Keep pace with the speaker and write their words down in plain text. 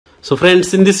So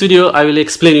friends, in this video I will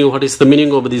explain you what is the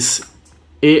meaning of this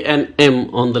A and M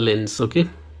on the lens. Okay,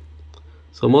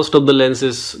 so most of the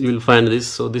lenses you will find this.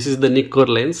 So this is the Nikon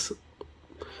lens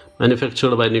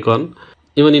manufactured by Nikon.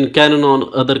 Even in Canon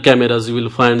or other cameras you will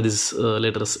find these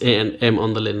letters A and M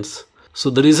on the lens.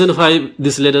 So the reason why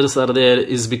these letters are there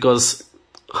is because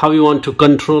how you want to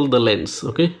control the lens.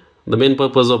 Okay, the main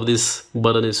purpose of this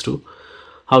button is to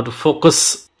how to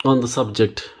focus on the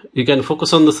subject. You can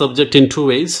focus on the subject in two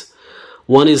ways.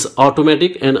 One is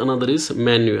automatic and another is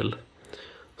manual.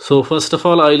 So first of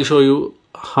all I will show you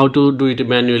how to do it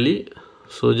manually.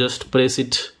 So just press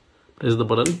the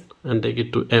button and take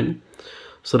it to M.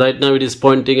 So right now it is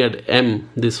pointing at M,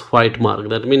 this white mark.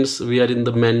 That means we are in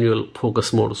the manual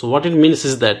focus mode. So what it means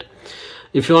is that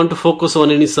if you want to focus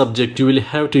on any subject, you will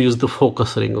have to use the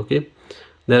focus ring. Okay,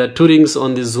 there are two rings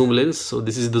on this zoom lens. So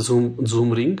this is the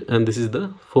zoom ring and this is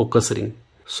the focus ring.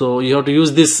 So you have to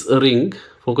use this ring,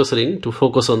 focus ring, to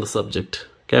focus on the subject.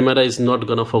 Camera is not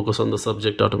gonna focus on the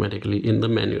subject automatically in the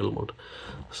manual mode.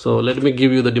 So let me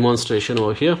give you the demonstration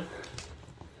over here.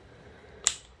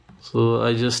 So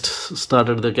I just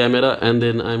started the camera and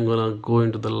then I'm gonna go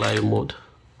into the live mode.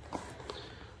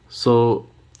 So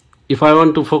if I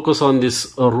want to focus on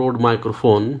this Rode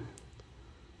microphone,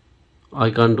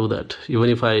 I can't do that. Even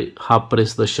if I half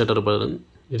press the shutter button,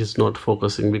 it is not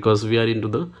focusing because we are into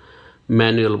the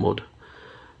manual mode.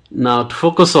 Now to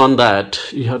focus on that,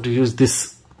 you have to use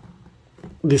this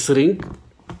ring,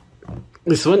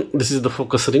 this one. This is the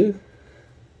focus ring.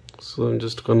 So I'm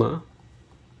just gonna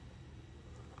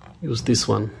use this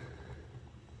one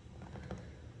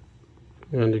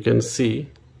and you can see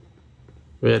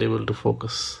we are able to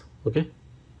focus. Okay,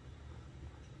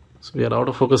 so we are out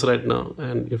of focus right now,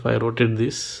 and if I rotate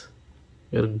this,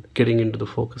 we are getting into the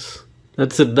focus.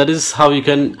 That's it. That is how you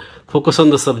can focus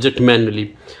on the subject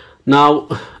manually. Now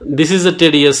this is a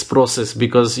tedious process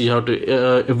because you have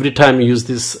to every time use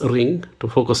this ring to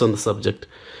focus on the subject,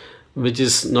 which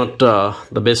is not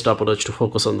the best approach to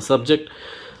focus on the subject.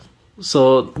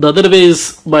 So the other way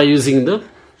is by using the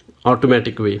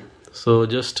automatic way. So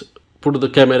just put the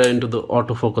camera into the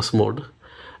autofocus mode,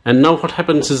 and now what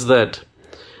happens is that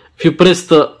if you press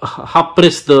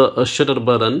the shutter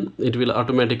button, it will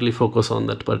automatically focus on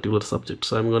that particular subject.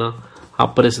 So I'm gonna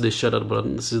half press the shutter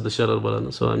button. This is the shutter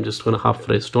button, so I'm just gonna half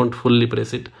press. Don't fully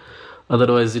press it,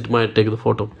 otherwise it might take the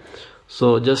photo.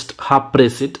 So just half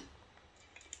press it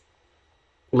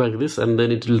like this, and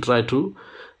then it will try to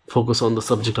focus on the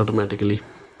subject automatically.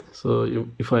 So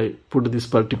if I put this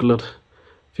particular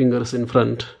fingers in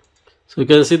front, so you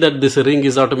can see that this ring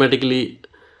is automatically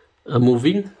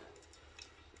moving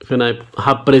when I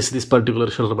half press this particular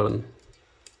shutter button.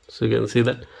 So you can see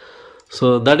that.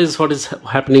 So that is what is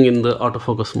happening in the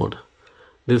autofocus mode.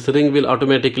 This ring will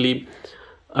automatically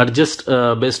adjust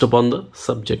based upon the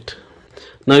subject.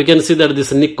 Now you can see that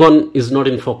this Nikon is not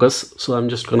in focus, so I'm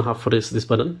just gonna half press this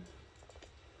button.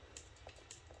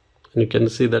 And you can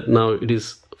see that now it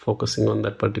is focusing on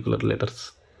that particular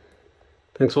letters.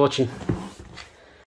 Thanks for watching.